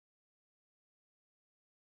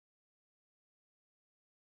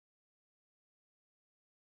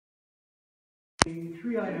the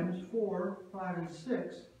three items, 4, 5, and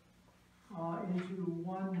 6, into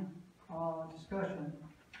one discussion.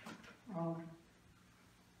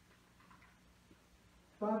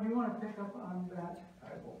 Bob, do you want to pick up on that?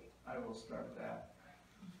 I will start that.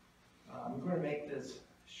 I'm going to make this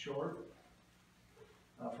short.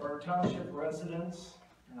 For our township residents,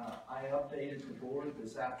 I updated the board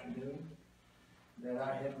this afternoon that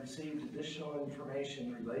I had received additional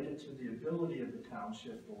information related to the ability of the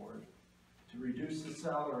township board to reduce the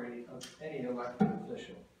salary of any elected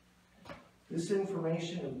official. This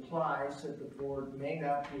information implies that the board may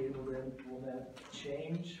not be able to implement a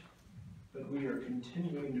change, but we are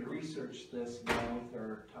continuing to research this now with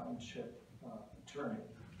our township attorney.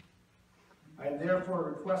 I am therefore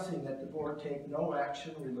requesting that the board take no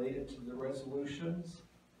action related to the resolutions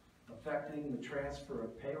affecting the transfer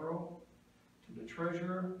of payroll to the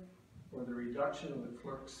treasurer or the reduction of the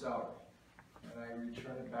clerk's salary. And I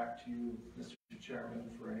return it back to you, Mr.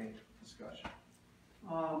 Chairman, for any discussion.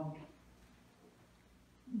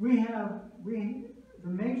 The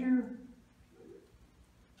major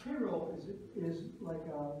payroll is like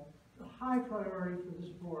a high priority for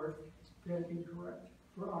this board, that'd be correct,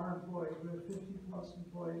 for our employees. We have 50 plus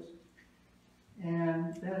employees,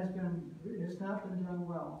 and that has not been done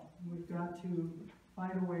well. We've got to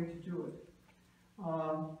find a way to do it.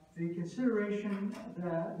 The consideration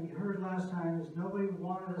that we heard last time is nobody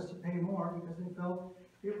wanted us to pay more because they felt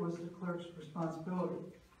it was the clerk's responsibility.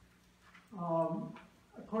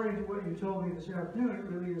 According to what you told me this afternoon, it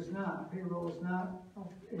really is not. Payroll is not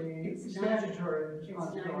a statutory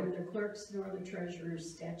responsibility. It's neither the clerk's nor the treasurer's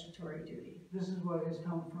statutory duty. This is what has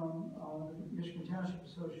come from the Michigan Township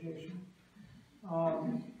Association.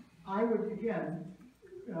 I would, again,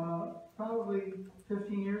 probably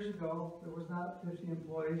 15 years ago, there was not 50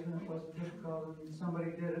 employees and it wasn't difficult, and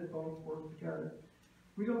somebody did it, both worked together.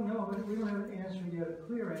 We don't know, we don't have an answer yet, a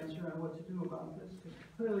clear answer on what to do about this. Because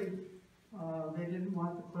clearly, they didn't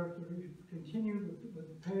want the clerk to continue with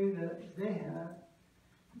the pay that they had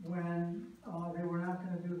when they were not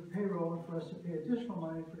going to do the payroll and for us to pay additional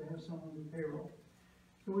money to have someone do payroll.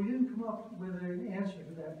 So we didn't come up with an answer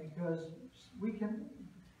to that because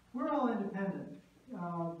we're all independent.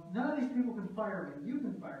 None of these people can fire me. You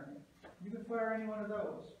can fire me. You can fire any one of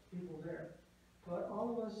those people there. But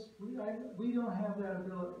all of us, we don't have that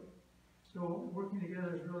ability. So working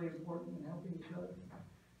together is really important in helping each other.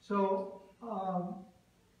 So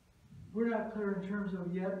we're not clear in terms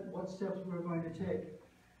of yet what steps we're going to take.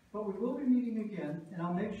 But we will be meeting again, and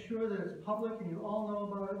I'll make sure that it's public and you all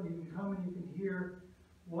know about it, and you can come and you can hear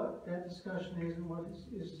what that discussion is and what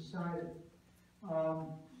is decided.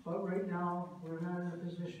 But right now, we're not in a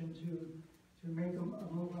position to make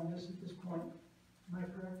a move on this at this point. Am I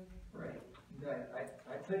correct? Right.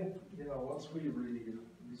 I think, once we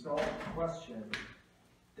resolve the question,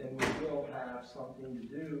 then we will have something to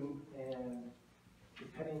do, and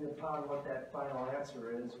depending upon what that final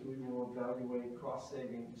answer is, we will evaluate cost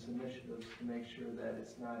savings initiatives to make sure that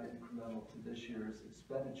it's not incremental to this year's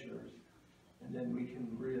expenditures, and then we can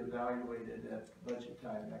reevaluate it at budget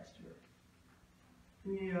time next year.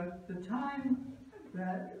 The time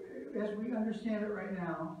that, as we understand it right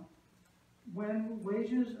now, when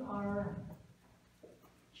wages are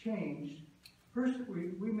changed, first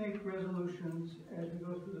we make resolutions as we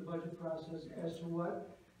go through the budget process as to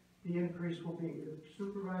what the increase will be. The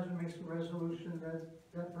supervisor makes a resolution that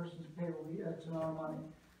that person's pay will be X amount of money.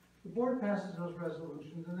 The board passes those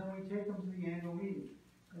resolutions, and then we take them to the annual meeting.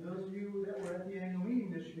 And those of you that were at the annual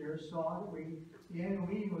meeting this year saw that the annual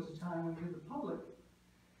meeting was a time when the public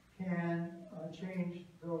can change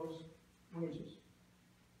those wages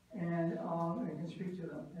and can speak to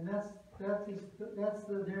them. And that's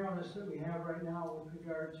the narrowness that we have right now with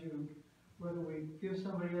regard to whether we give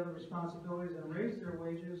somebody other responsibilities and raise their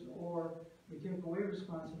wages, or we take away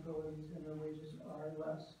responsibilities and their wages are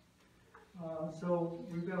less. So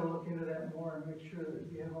we've got to look into that more and make sure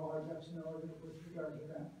that we have all our ducks in order with regard to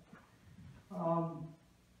that.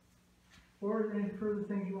 Or any further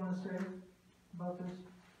things you want to say about this?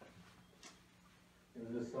 Is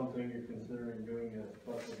this something you're considering doing a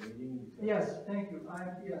special meeting? Yes, thank you.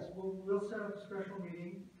 Yes, we'll set up a special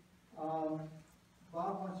meeting.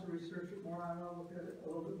 Bob wants to research it more. I'm going to look at it a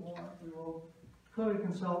little bit more. We will clearly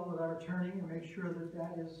consult with our attorney and make sure that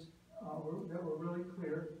that we're really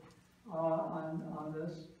clear on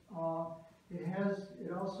this.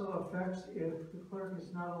 It also affects if the clerk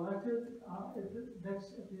is not elected at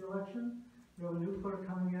the election. We have a new clerk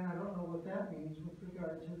coming in. I don't know what that means with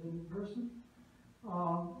regard to the new person. We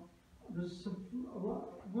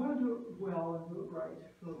want to do it well and do it right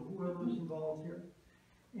for whoever's involved here.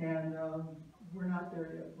 And we're not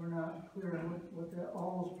there yet. We're not clear on what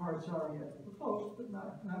all those parts are yet. We're close, but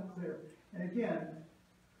not clear. And again,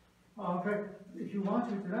 in fact, if you want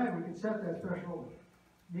to tonight, we can set that special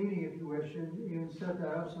meeting if you wish, and even set that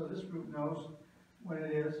up so this group knows when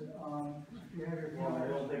it is. If you have your Well, I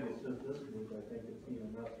calendars. don't think it's just this group, I think it's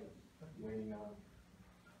EMS that's waiting on,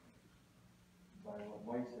 by what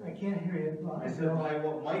Mike said. I can't hear you. I said, by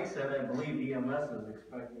what Mike said, I believe EMS is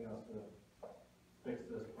expecting us to fix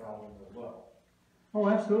this problem as well. Oh,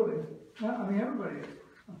 absolutely. I mean, everybody is.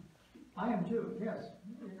 I am too, yes,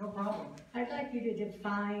 no problem. I'd like you to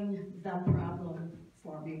define the problem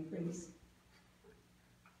for me, please.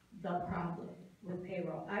 The problem with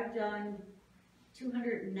payroll. I've done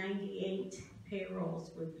 298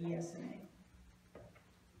 payrolls with BSNA.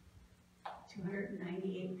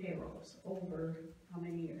 298 payrolls over how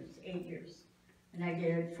many years? 8 years. And I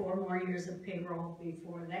did 4 more years of payroll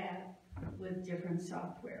before that with different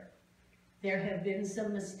software. There have been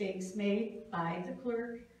some mistakes made by the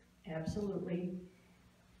clerk, absolutely,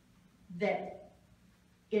 that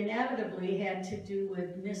inevitably had to do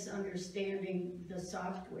with misunderstanding the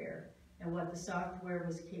software and what the software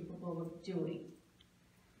was capable of doing.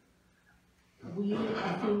 We,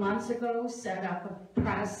 a few months ago, set up a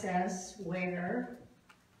process where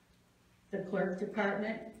the clerk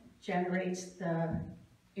department generates the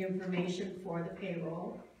information for the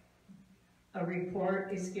payroll. A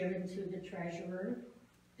report is given to the treasurer.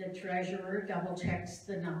 The treasurer double checks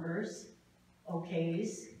the numbers,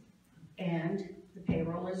 okays, and the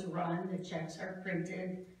payroll is run, the checks are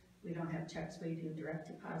printed. We don't have checks, we do direct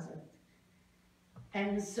deposit.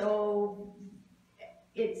 And so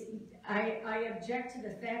I object to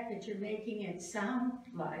the fact that you're making it sound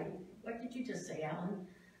like, what did you just say, Alan?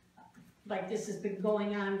 Like this has been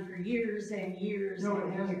going on for years and years No,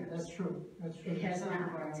 and it hasn't, years. that's true, that's true. It has It's been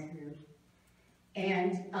not. going on for years.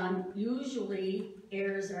 And usually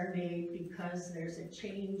errors are made because there's a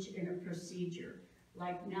change in a procedure.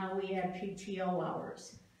 Like now we had PTO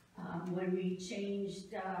hours. When we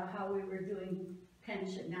changed how we were doing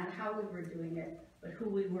pension, not how we were doing it, but who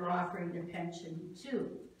we were offering the pension to.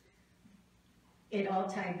 It all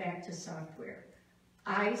tied back to software.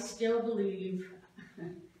 I still believe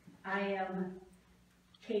I am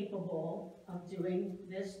capable of doing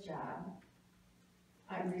this job.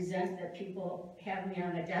 I resent that people have me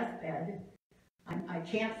on a deathbed. I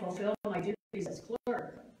can't fulfill my duties as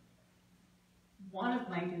clerk. One of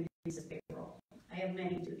my duties is payroll. I have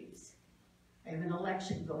many duties. I have an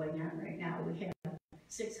election going on right now. We have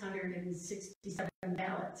 667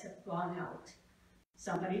 ballots have gone out.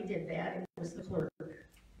 Somebody did that, it was the clerk.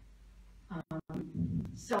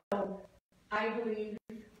 So I believe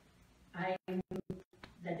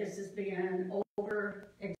that this is being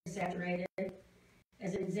over-exaggerated.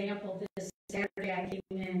 As an example, this Saturday I came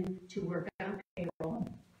in to work on payroll,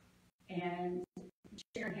 and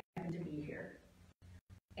Sharon happened to be here.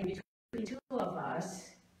 And between two of us,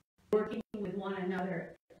 working with one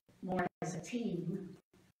another more as a team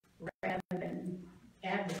rather than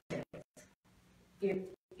advocates, it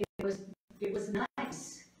was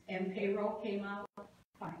nice, and payroll came out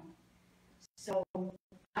fine. So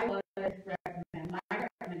I would recommend, my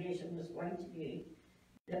recommendation was going to be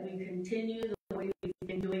that we continue the way we've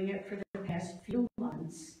been doing it for the past few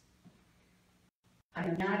months. I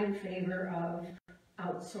am not in favor of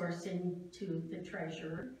outsourcing to the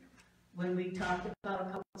treasurer. When we talked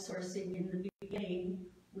about outsourcing in the beginning,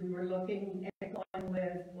 we were looking at going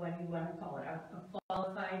with, what do you want to call it, a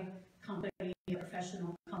qualified company, a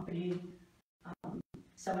professional company,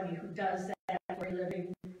 somebody who does that for a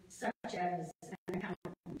living, such as an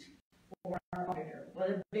accountant or our auditor. Well,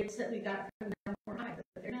 the bids that we got from them were high,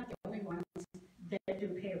 but they're not the only ones that do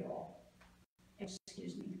payroll.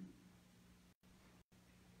 Excuse me.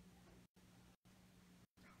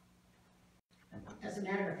 As a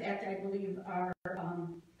matter of fact, I believe our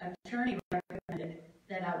attorney recommended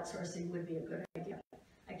that outsourcing would be a good idea.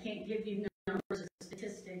 I can't give you numbers or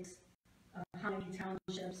statistics of how many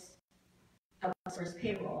townships outsource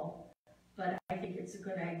payroll, but I think it's a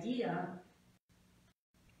good idea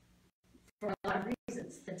for a lot of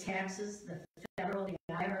reasons. The taxes, the federal, the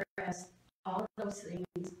IRS, all of those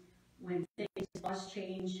things, when things must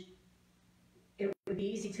change, it would be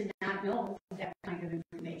easy to not know that kind of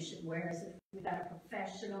information, whereas if we've got a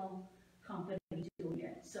professional company doing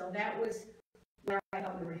it. So that was where I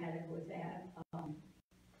thought we were headed with that.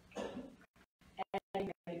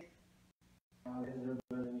 Anyway. Has there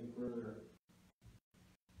been any further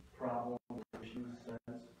problems or issues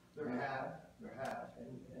since? There have,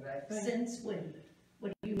 and I think. Since when?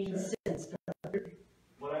 What do you mean since?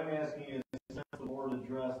 What I'm asking is, since the board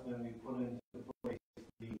addressed and we put into place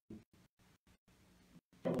the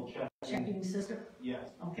bookkeeping system?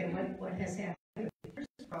 Yes. Okay, what has happened? Here's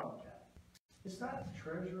the problem, Kat. It's not the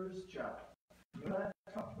treasurer's job. You and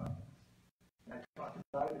I talked about this. And I talked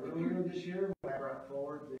about it earlier this year when I brought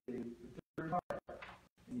forward the third party.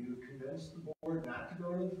 And you convinced the board not to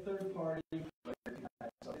go to the third party, but you had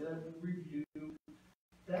somebody that would review.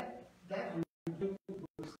 That review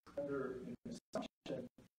was under an assumption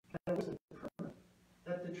that it was permanent.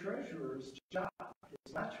 That the treasurer's job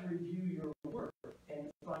is not to review your work and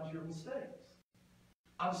find your mistakes.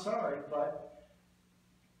 I'm sorry, but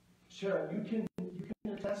Sharon, you can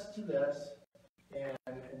attest to this, and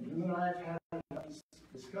you and I have had this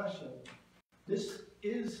discussion. This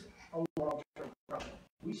is a long-term problem.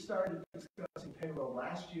 We started discussing payroll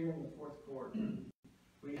last year in the fourth quarter.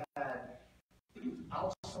 We had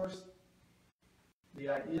outsourced, the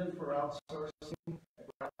idea for outsourcing,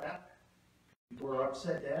 people were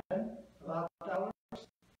upset then about dollars.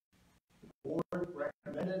 The board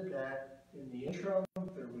recommended that in the interim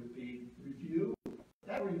there would be review.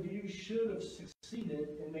 That review should have succeeded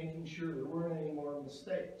in making sure there weren't any more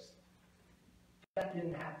mistakes. That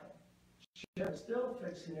didn't happen. Sharon's still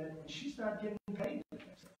fixing it, and she's not getting paid to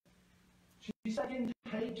fix it. She's not getting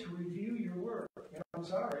paid to review your work. And I'm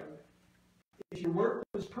sorry, if your work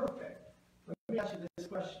was perfect, let me ask you this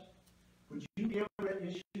question. Would you be able to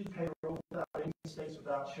issue payroll without any mistakes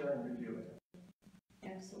without Sharon reviewing it?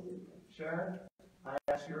 Absolutely. Sharon, I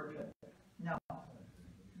ask your opinion. No,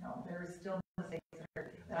 there is still mistakes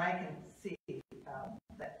there that I can see,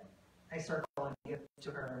 that I circle and give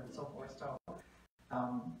to her and so forth, so.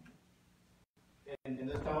 In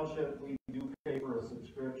this township, we do pay for a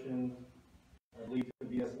subscription, I believe to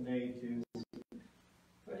BSNA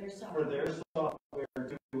for their software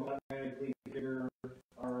to automatically figure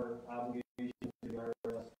our obligations to the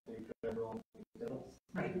IRS, state, federal.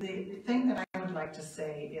 Right, the thing that I would like to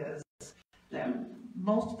say is that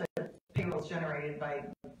most of the payroll is generated by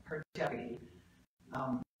her deputy.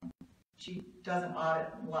 She doesn't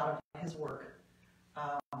audit a lot of his work.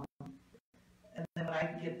 And then when I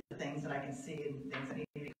get the things that I can see and things that need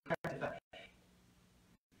to be corrected, but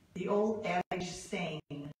the old adage saying,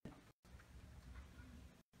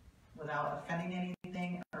 without offending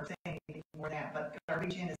anything or saying anything more than that, but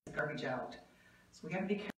garbage in is garbage out. So we have to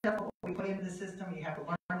be careful what we put into the system. You have to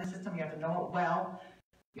learn the system. You have to know it well.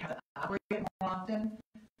 You have to operate it more often.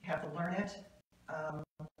 You have to learn it.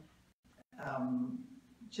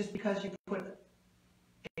 Just because you put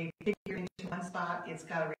a figure into one spot, it's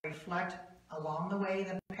got to reflect along the way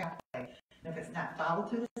the pathway. And if it's not followed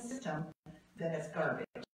through the system, then it's garbage.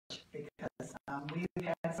 Because we've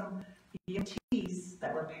had some EMTs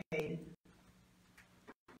that were paid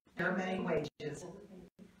paramedic wages,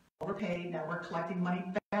 overpaid. Now we're collecting money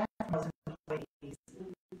back from those employees.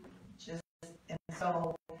 And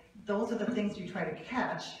so those are the things you try to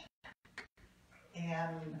catch.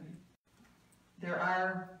 And there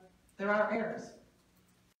are errors.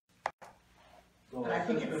 So But I the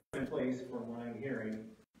think system in place, from what I'm hearing,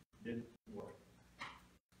 didn't work.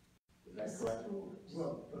 Is that correct?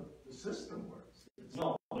 Well, the system works.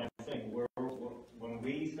 No, what I'm saying, when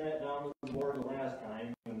we sat down with the board the last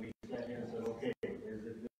time, and we sat here and said, okay, is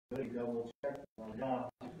it good to double check on job?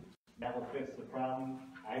 That will fix the problem.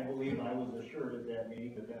 I believe I was assured at that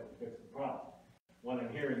meeting that would fix the problem. What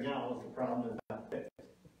I'm hearing now is the problem is not fixed.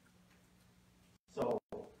 So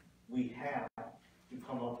we have to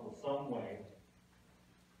come up with some way,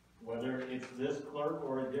 whether it's this clerk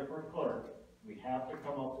or a different clerk, we have to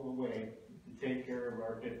come up with a way to take care of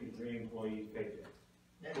our 53 employees' paycheck.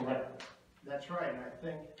 Correct. That's right, and I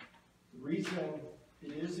think the reason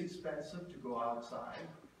it is expensive to go outside,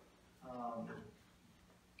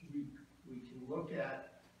 we can look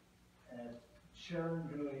at Sharon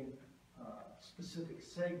doing a specific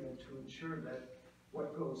segment to ensure that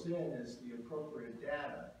what goes in is the appropriate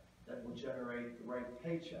data that will generate the right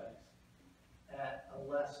paychecks at a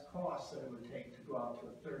less cost than it would take to go out to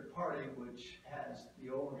a third party, which has the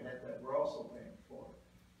overhead that we're also paying for.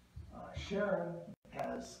 Sharon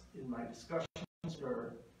has, in my discussions with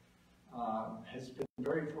her, has been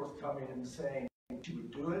very forthcoming in saying she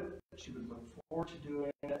would do it, she would look forward to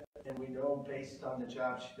doing it, and we know based on the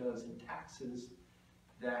job she does in taxes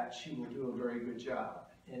that she will do a very good job.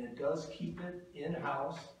 And it does keep it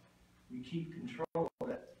in-house, we keep control of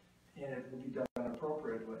it, and it will be done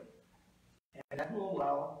appropriately. And that will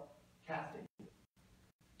allow Kathy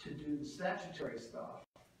to do the statutory stuff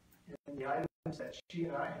and the items that she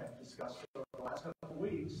and I have discussed over the last couple of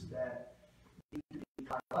weeks that need to be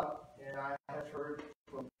caught up. And I have heard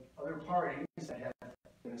from other parties that have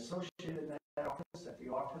been associated in that office that the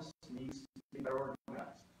office needs to be better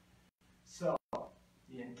organized. So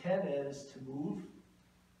the intent is to move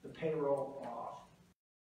the payroll off,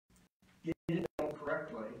 get it done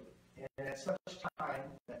correctly, and at such time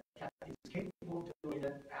that Kathy is capable of doing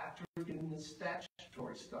it after getting the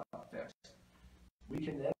statutory stuff fixed, we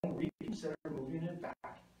can then reconsider moving it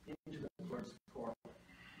back into the clerk's court.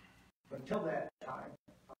 But until that time,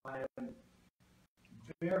 I am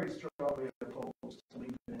very strongly opposed to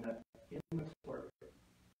leaving it in the clerk.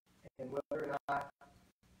 And whether or not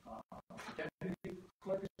the deputy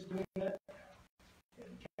clerk is doing it,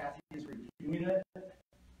 and Kathy is reviewing it,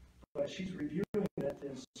 but if she's reviewing it,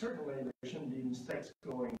 then certainly there shouldn't be mistakes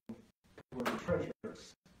going where the treasurer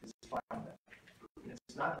is finding it.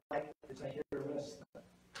 It's not like it's a hit or miss thing.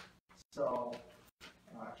 So,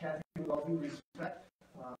 Kathy, with all due respect,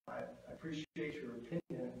 I appreciate your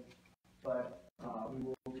opinion, but we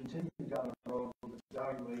will continue down the road with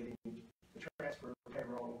evaluating the transfer of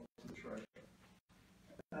payroll to the treasurer.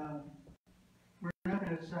 We're not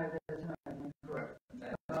gonna decide that tonight. Correct. And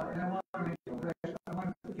I want to make a correction. I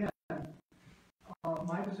want, again,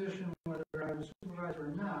 my position, whether I'm a supervisor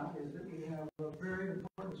or not, is that we have a very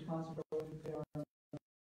important responsibility to pay our.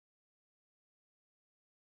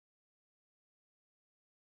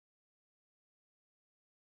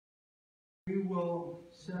 We will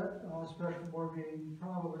set a special board meeting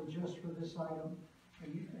probably just for this item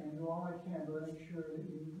and do all I can to make sure that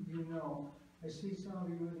you know. I see some of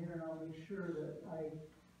you in here, and I'll make sure that I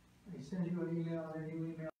send you an email, and you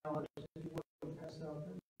email us if you will pass out.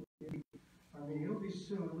 I mean, it'll be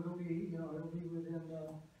soon. It'll be, it'll be within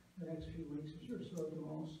the next few weeks or so at the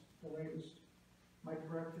most, the latest. Am I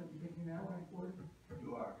correct in thinking that way, Gordon?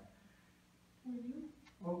 You are. Will you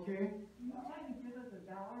Okay. try to give us a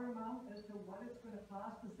dollar amount as to what it's gonna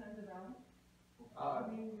cost to send it out? I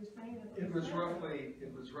mean, you're saying that. It was roughly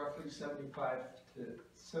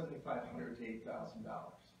 $7,500 to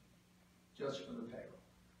 $8,000 just for the payroll.